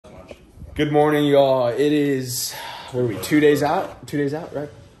Good morning, y'all. It is, what are we, 2 days out? 2 days out, right?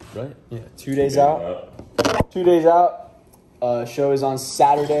 Right? Yeah, 2 days out. 2 days out. Show is on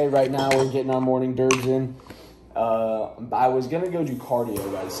Saturday. Right now, we're getting our morning dirbs in. I was going to go do cardio,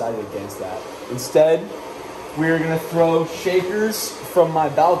 but I decided against that. Instead, we're going to throw shakers from my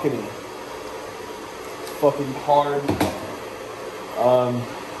balcony. It's fucking hard.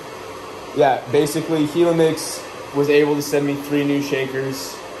 Yeah, basically, Helix was able to send me 3 new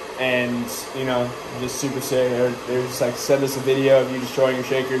shakers. And, you know, just super sick. They're just like, send us a video of you destroying your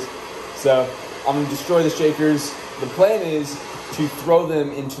shakers. So I'm going to destroy the shakers. The plan is to throw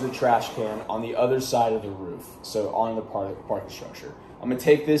them into the trash can on the other side of the roof. So on the parking structure. I'm going to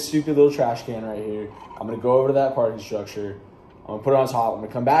take this stupid little trash can right here. I'm going to go over to that parking structure. I'm going to put it on top. I'm going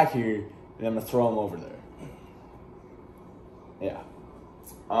to come back here. And I'm going to throw them over there. Yeah.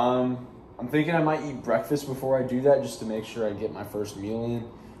 I'm thinking I might eat breakfast before I do that just to make sure I get my first meal in.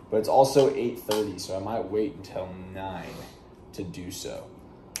 But it's also 8:30, so I might wait until 9 to do so.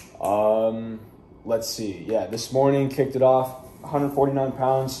 Let's see. Yeah, this morning kicked it off. 149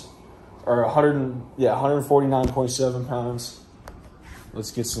 pounds, or 149.7 pounds.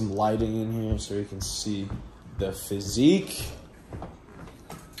 Let's get some lighting in here so you can see the physique.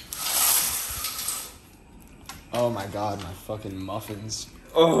 Oh my God, my fucking muffins.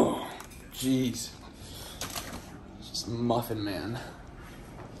 Oh, jeez. Just muffin man.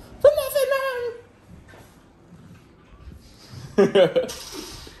 The Muffin Man!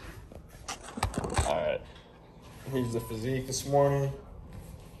 Alright. Here's the physique this morning.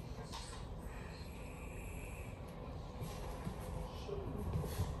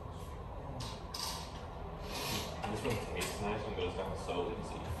 This one tastes nice and goes down so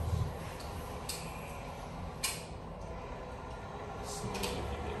easy. Smooth if you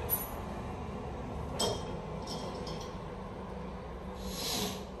get it.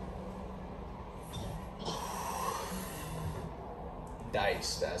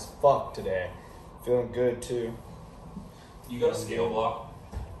 Diced as fuck today. Feeling good too. You got a scale block?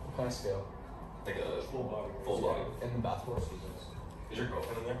 What kind of scale? Like a Full body. full body. In the bathroom. Is your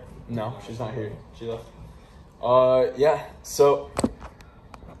girlfriend in there? No, she's not here. She left. Yeah, so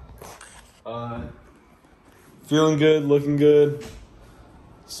feeling good, looking good.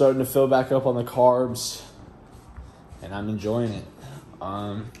 Starting to fill back up on the carbs. And I'm enjoying it.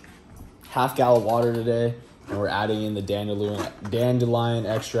 Half gallon of water today. And we're adding in the dandelion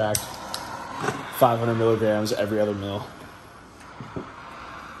extract, 500 milligrams every other meal.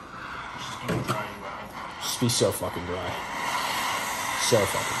 Just be so fucking dry. So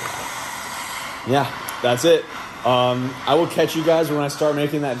fucking dry. Yeah, that's it. I will catch you guys when I start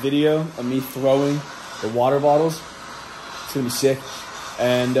making that video of me throwing the water bottles. It's gonna be sick.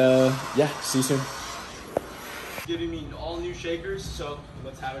 And yeah, see you soon. Giving me all new shakers, so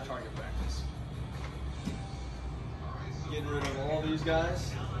let's have a target practice. Getting rid of all these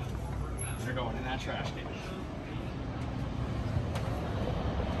guys. They're going in that trash can.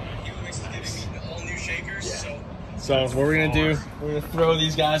 Helix is giving me all new shakers, So what we're gonna do, we're gonna throw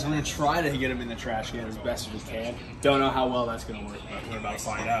these guys, we're gonna try to get them in the trash can as best as we can. Don't know how well that's gonna work, but we're about to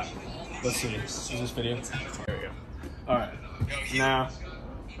find out. Let's see. Is this video? There we go. Alright. Now,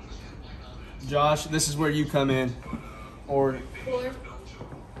 Josh, this is where you come in. Or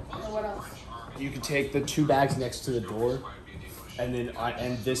what else? you can take the 2 bags next to the door, and then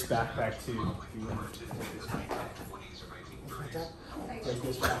this backpack too. If you want to take this backpack. Take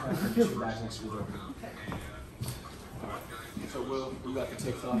this backpack and 2 bags next to the door. Alright. So Will, you got the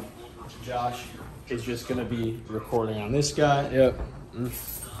TikTok. Josh is just gonna be recording on this guy. Yep.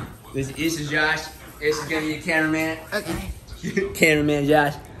 This is Josh. This is gonna be a cameraman. Okay. Cameraman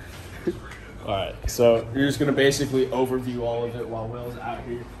Josh. Alright, so you're just gonna basically overview all of it while Will's out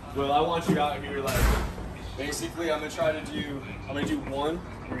here. Will, I want you out here, like, basically I'm gonna do one,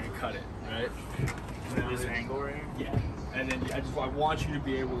 we're gonna cut it, right? And then this angle right here? Yeah. And then I want you to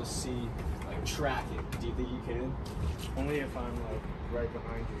be able to see, like, track it. Do you think you can? Only if I'm like right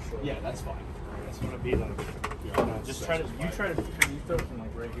behind your shoulder. Yeah, that's fine. I just want to be like, just try to, you throw it from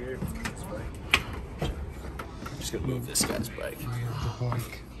like right here. I'm just gonna move this guy's bike.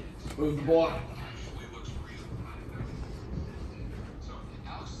 Move the boy.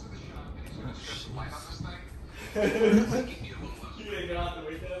 You gonna get out the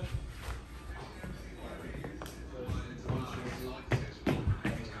way though?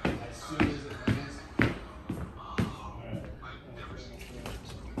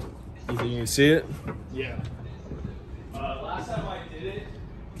 You think you can see it? Yeah. Last time I did it,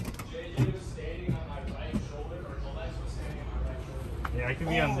 JJ was standing on my right shoulder, or the legs was standing on my right shoulder. Yeah, I can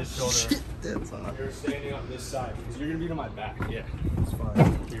be on this shoulder. You're standing on this side because you're gonna be on my back. Yeah, it's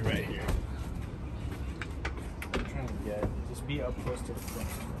fine. You're right here. be up close to the front.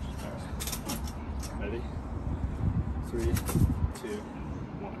 Ready? 3, 2,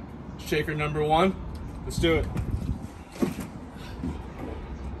 1. Shaker number 1. Let's do it.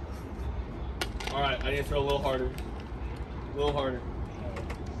 All right, I need to throw a little harder. A little harder.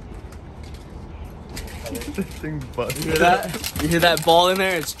 This thing's busted. You hear that? You hear that ball in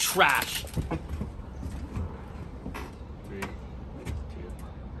there? It's trash. 3, 2.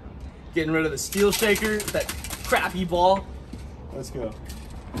 Getting rid of the steel shaker, that crappy ball. Let's go.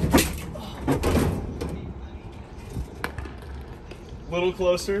 Little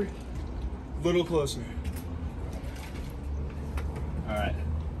closer. Little closer. All right.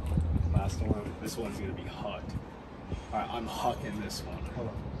 Last one. This one's gonna be hucked. All right, I'm hucking this one. Hold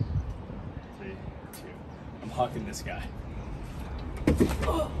on. 3, 2. I'm hucking this guy.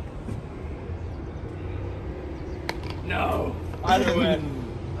 Oh. No. Either way.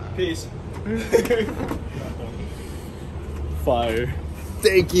 Peace. Fire.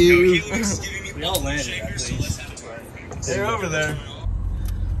 Thank you. We all landed, at least. They're over there.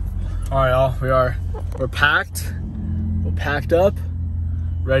 All right, y'all. We're packed. We're packed up,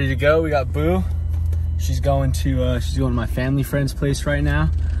 ready to go. We got Boo. She's going to my family friend's place right now.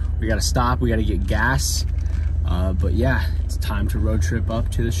 We got to stop. We got to get gas. But yeah, it's time to road trip up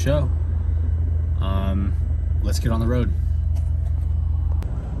to the show. Let's get on the road.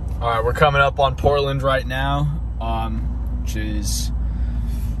 All right, we're coming up on Portland right now,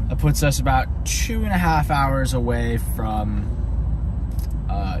 that puts us about 2.5 hours away from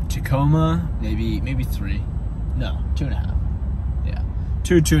Tacoma, maybe 3. No, 2.5. Yeah,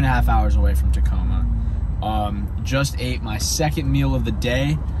 2.5 hours away from Tacoma. Just ate my second meal of the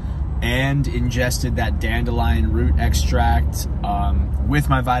day and ingested that dandelion root extract with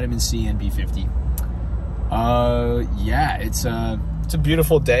my vitamin C and B50. Yeah, it's a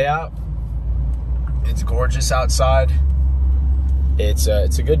beautiful day out. It's gorgeous outside. It's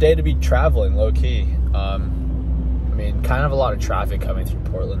a good day to be traveling, low key. I mean, kind of a lot of traffic coming through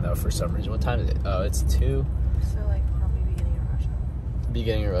Portland though for some reason. What time is it? Oh, it's 2. So like probably beginning of rush hour.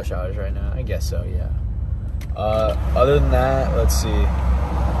 Beginning of rush hours right now. I guess so, yeah. Other than that, let's see.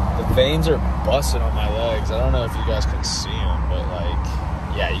 The veins are busted on my legs. I don't know if you guys can see them, but like,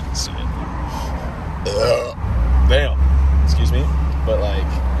 yeah, you can see it. Damn. Excuse me. But like,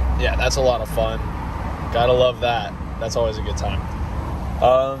 yeah, that's a lot of fun. Gotta love that. That's always a good time.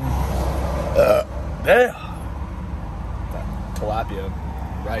 Damn. That tilapia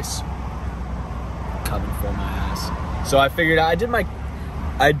rice coming for my ass. So I figured I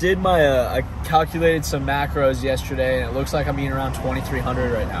calculated some macros yesterday, and it looks like I'm eating around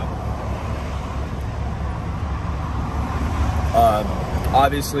 2,300 right now.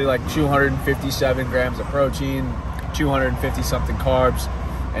 Obviously, like 257 grams of protein, 250 something carbs,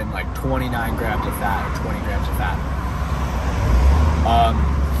 and like 29 grams of fat or 20 grams of fat.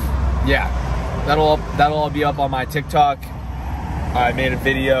 Yeah, that'll all be up on my TikTok. I made a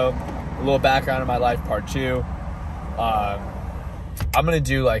video, a little background of my life, part 2. I'm gonna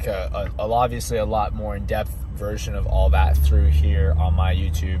do like obviously a lot more in-depth version of all that through here on my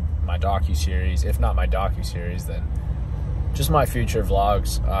YouTube, my Docu Series. If not my Docu Series, then just my future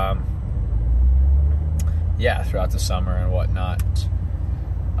vlogs. Yeah, throughout the summer and whatnot.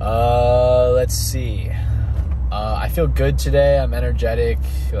 Let's see. I feel good today. I'm energetic.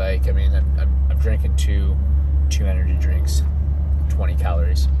 Like, I mean, I'm drinking two energy drinks, 20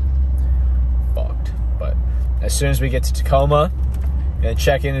 calories. Fucked. But as soon as we get to Tacoma, I'm gonna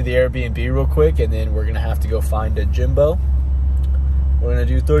check into the Airbnb real quick, and then we're gonna have to go find a gymbo. We're gonna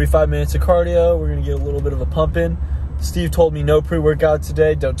do 35 minutes of cardio. We're gonna get a little bit of a pump in. Steve told me no pre-workout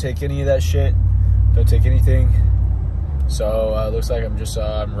today. Don't take any of that shit. Don't take anything. So looks like I'm just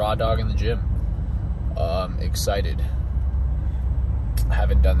raw dogging the gym. Excited. I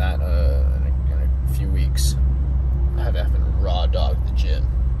haven't done that in a few weeks. I haven't raw dogged the gym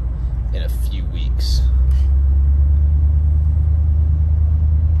in a few weeks.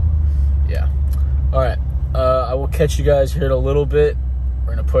 Yeah. All right. I will catch you guys here in a little bit.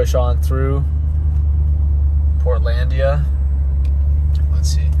 We're gonna push on through Portlandia. Let's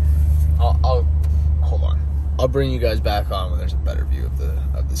see. I'll hold on. I'll bring you guys back on when there's a better view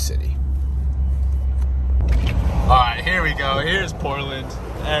of the city. All right, here we go. Here's Portland.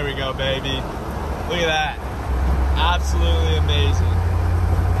 There we go, baby. Look at that. Absolutely amazing.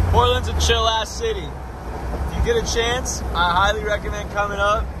 Portland's a chill ass city. If you get a chance, I highly recommend coming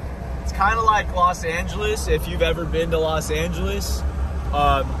up. It's kind of like Los Angeles, if you've ever been to Los Angeles.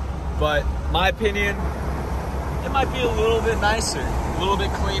 But my opinion, it might be a little bit nicer, a little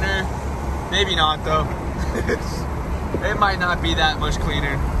bit cleaner. Maybe not though. It might not be that much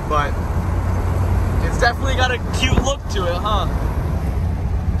cleaner, but it's definitely got a cute look to it, huh?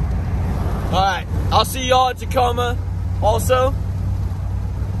 Alright, I'll see y'all at Tacoma. Also,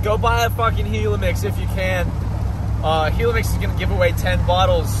 go buy a fucking Helix if you can. Helix is gonna give away 10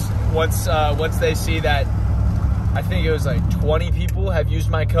 bottles once they see that. I think it was like 20 people have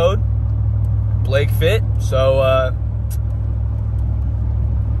used my code, BlakeFit. So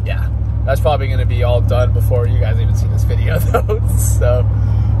yeah, that's probably gonna be all done before you guys even see this video though. So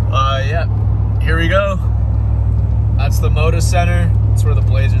yeah, here we go. That's the Moda Center. That's where the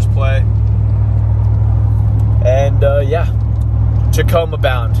Blazers play. And yeah, Tacoma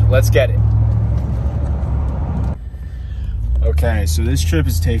bound. Let's get it. Okay, so this trip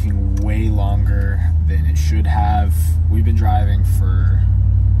is taking way longer than it should have. We've been driving for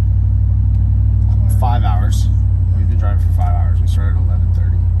 5 hours. We've been driving for 5 hours. We started at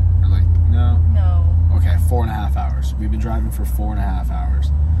 11:30. Or like, no? No. Okay, 4.5 hours. We've been driving for 4.5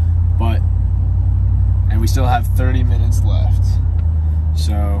 hours. And we still have 30 minutes left.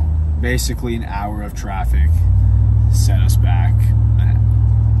 So basically an hour of traffic set us back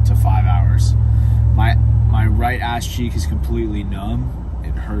to 5 hours. My right ass cheek is completely numb.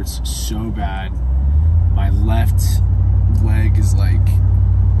 It hurts so bad. My left leg is like,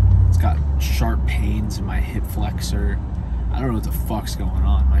 it's got sharp pains in my hip flexor. I don't know what the fuck's going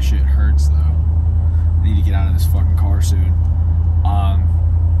on. My shit hurts though. I need to get out of this fucking car soon.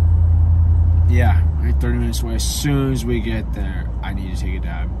 Yeah, we're 30 minutes away. As soon as we get there, I need to take a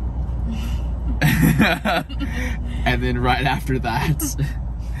dab. And then right after that,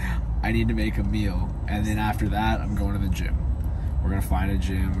 I need to make a meal. And then after that, I'm going to the gym. We're gonna find a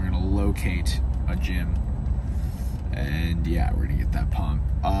gym. We're gonna locate a gym. And yeah, we're gonna get that pump.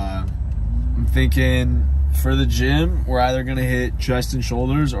 I'm thinking for the gym, we're either gonna hit chest and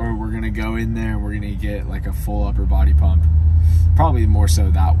shoulders, or we're gonna go in there and we're gonna get like a full upper body pump. Probably more so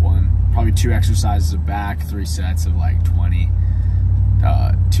that one. Probably 2 exercises of back, 3 sets of like 20.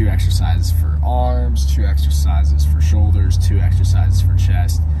 2 exercises for arms, 2 exercises for shoulders, 2 exercises for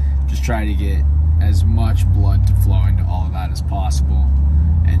chest. Just try to get as much blood to flow into all of that as possible,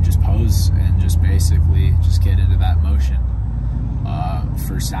 and just pose and just basically just get into that motion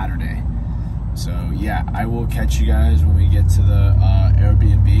for Saturday. So yeah, I will catch you guys when we get to the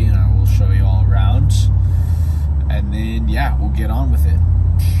Airbnb, and I will show you all around, and then yeah, we'll get on with it.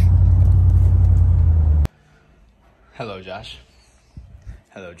 Hello Josh.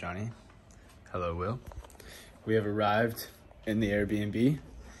 Hello Johnny. Hello Will. We have arrived in the Airbnb,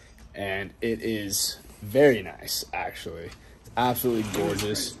 and it is very nice actually. It's absolutely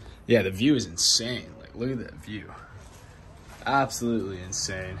gorgeous. Yeah, the view is insane. Like, look at that view. Absolutely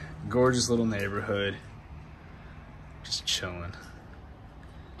insane. Gorgeous little neighborhood. Just chilling.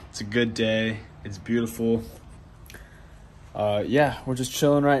 It's a good day. It's beautiful. Yeah, we're just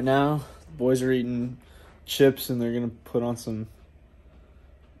chilling right now. The boys are eating chips, and they're gonna put on some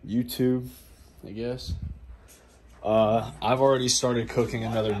YouTube, I guess. I've already started cooking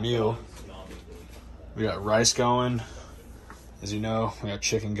another meal. We got rice going. As you know, we got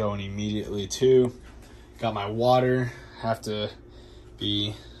chicken going immediately too. Got my water. Have to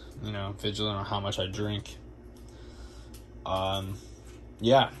be, you know, vigilant on how much I drink.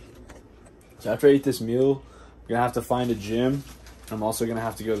 Yeah. So after I eat this meal, I'm gonna have to find a gym. I'm also gonna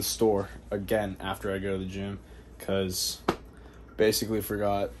have to go to the store again after I go to the gym, because basically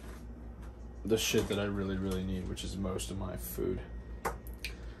forgot the shit that I really need, which is most of my food.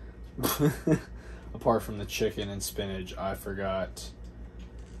 Apart from the chicken and spinach, I forgot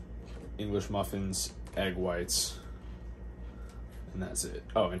English muffins, egg whites, and that's it.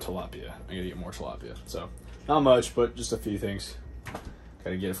 Oh, and tilapia. I gotta get more tilapia. So not much, but just a few things.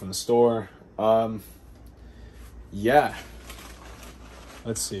 Gotta get it from the store. Yeah.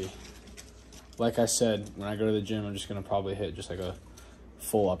 Let's see. Like I said, when I go to the gym, I'm just gonna probably hit just like a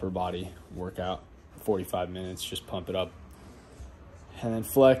full upper body workout, 45 minutes, just pump it up, and then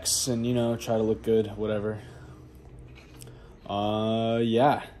flex, and you know, try to look good, whatever.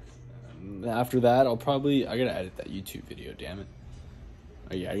 Yeah. After that, I gotta edit that YouTube video, damn it.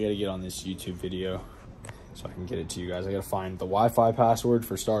 Oh yeah, I gotta get on this YouTube video so I can get it to you guys. I gotta find the Wi-Fi password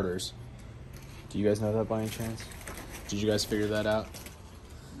for starters. Do you guys know that by any chance? Did you guys figure that out?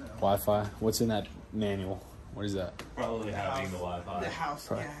 No. Wi-Fi? What's in that manual? What is that? Probably having the Wi-Fi. The house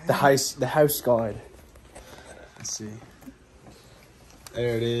guide. The house guide. Let's see.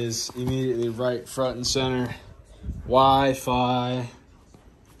 There it is. Immediately right front and center. Wi-Fi.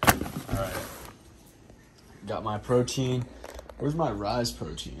 Alright. Got my protein. Where's my Rise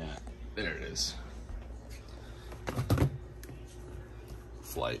protein at? There it is.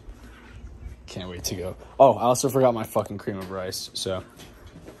 Flight. Can't wait to go. Oh, I also forgot my fucking cream of rice. So,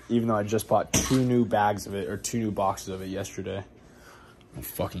 even though I just bought 2 new bags of it, or 2 new boxes of it yesterday. I'm a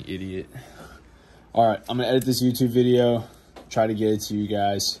fucking idiot. All right, I'm gonna edit this YouTube video, try to get it to you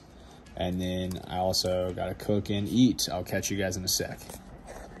guys, and then I also gotta cook and eat. I'll catch you guys in a sec.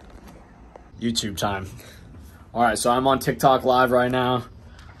 YouTube time. All right, so I'm on TikTok live right now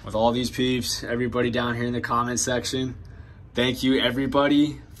with all these peeps, everybody down here in the comment section. Thank you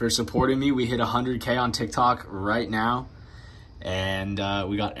everybody for supporting me. We hit 100K on TikTok right now, and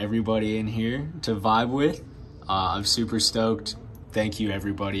we got everybody in here to vibe with. I'm super stoked. Thank you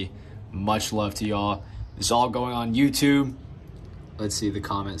everybody. Much love to y'all. It's all going on YouTube. Let's see the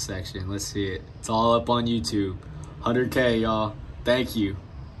comment section. Let's see it. It's all up on YouTube. 100K, y'all. Thank you.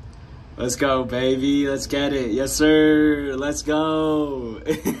 Let's go, baby. Let's get it. Yes, sir. Let's go.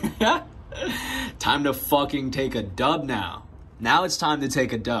 Time to fucking take a dub now. Now it's time to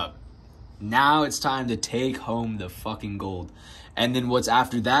take a dub. Now it's time to take home the fucking gold. And then what's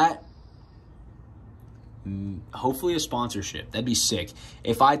after that? Hopefully a sponsorship. That'd be sick.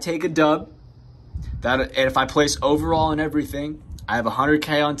 If I take a dub, and if I place overall and everything, I have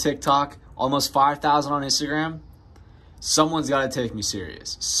 100K on TikTok, almost 5,000 on Instagram. Someone's got to take me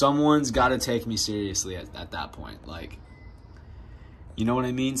serious. Someone's got to take me seriously at that point. Like, you know what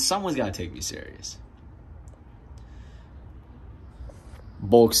I mean? Someone's got to take me serious.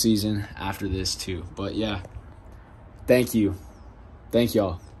 Bulk season after this too. But yeah, thank you. Thank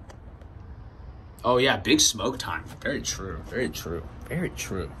y'all. Oh yeah, big smoke time. Very true. Very true. Very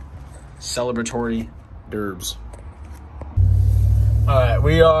true. Celebratory derbs. All right,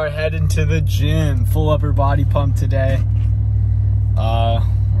 we are heading to the gym. Full upper body pump today.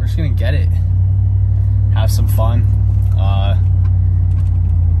 We're just gonna get it. Have some fun.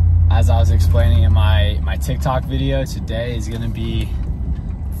 As I was explaining in my TikTok video, today is gonna be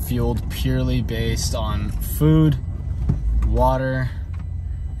fueled purely based on food, water,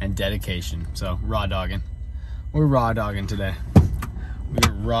 and dedication. So raw dogging. We're raw dogging today.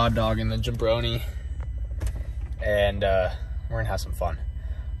 We're raw dogging the jabroni, and we're gonna have some fun.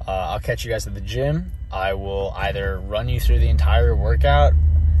 I'll catch you guys at the gym. I will either run you through the entire workout,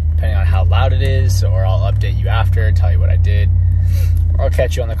 depending on how loud it is, or I'll update you after, tell you what I did, or I'll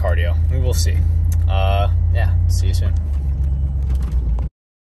catch you on the cardio. We will see. Yeah, see you soon.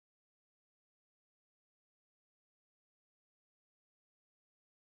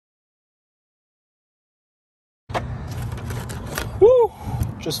 Woo!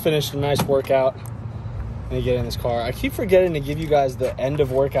 Just finished a nice workout. Let me get in this car. I keep forgetting to give you guys the end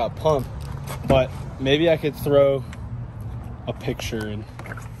of workout pump, but maybe I could throw a picture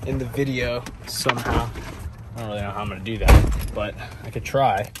in the video somehow. I don't really know how I'm gonna do that, but I could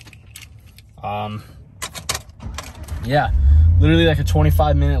try. Yeah, literally like a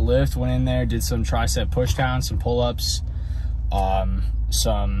 25-minute lift. Went in there, did some tricep push downs, some pull-ups,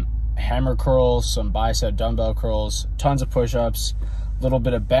 some hammer curls, some bicep dumbbell curls, tons of push-ups, a little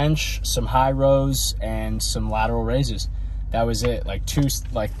bit of bench, some high rows, and some lateral raises. That was it. Like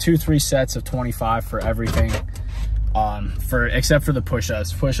 2-3 sets of 25 for everything. Except for the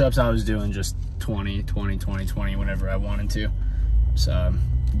push-ups. Push-ups I was doing just 20 whenever I wanted to. So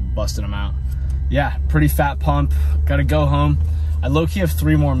busting them out. Yeah, pretty fat pump. Gotta go home. I low-key have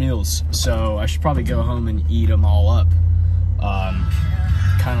 3 more meals, so I should probably go home and eat them all up.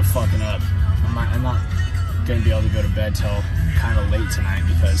 Kind of fucking up. I'm not gonna be able to go to bed till kind of late tonight,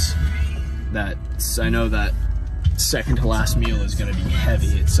 because I know that second to last meal is gonna be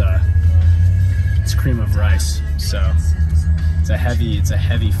heavy. It's cream of rice, so it's a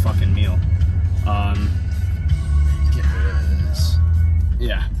heavy fucking meal. Get rid of this.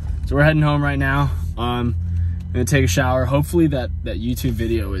 Yeah, so we're heading home right now. I'm gonna take a shower. Hopefully that YouTube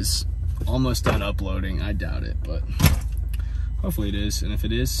video is almost done uploading. I doubt it, but hopefully it is, and if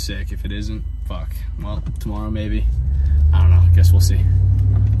it is, sick. If it isn't, fuck. Well, tomorrow maybe. I don't know, guess we'll see.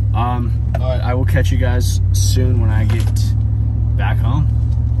 All right, I will catch you guys soon when I get back home.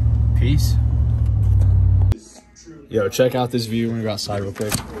 Peace. Yo, check out this view. We're gonna go outside real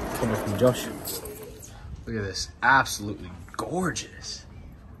quick. Come here from Josh. Look at this, absolutely gorgeous.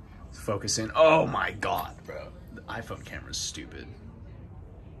 Let's focus in. Oh my God, bro. The iPhone camera's stupid.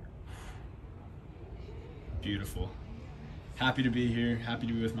 Beautiful. Happy to be here, happy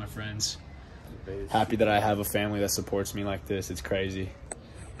to be with my friends. Happy that I have a family that supports me like this. It's crazy,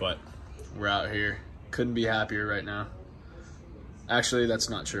 but we're out here. Couldn't be happier right now. Actually, that's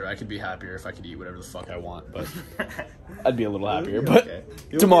not true. I could be happier if I could eat whatever the fuck I want, but I'd be a little happier. But okay.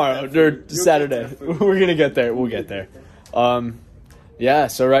 Tomorrow or Saturday, we're gonna get there. We'll get there. Yeah.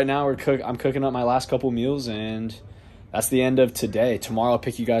 So right now I'm cooking up my last couple meals, and that's the end of today. Tomorrow I'll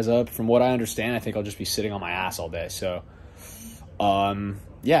pick you guys up. From what I understand, I think I'll just be sitting on my ass all day. So,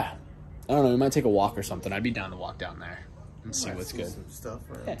 yeah, I don't know. We might take a walk or something. I'd be down to walk down there and see Might what's see good. Some stuff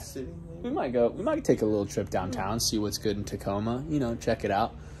around Yeah. the city. We might go. We might take a little trip downtown, see what's good in Tacoma. You know, check it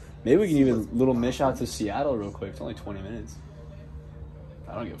out. Maybe we can even little mish out to Seattle real quick. It's only 20 minutes.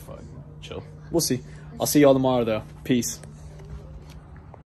 I don't give a fuck. Chill. We'll see. I'll see y'all tomorrow though. Peace.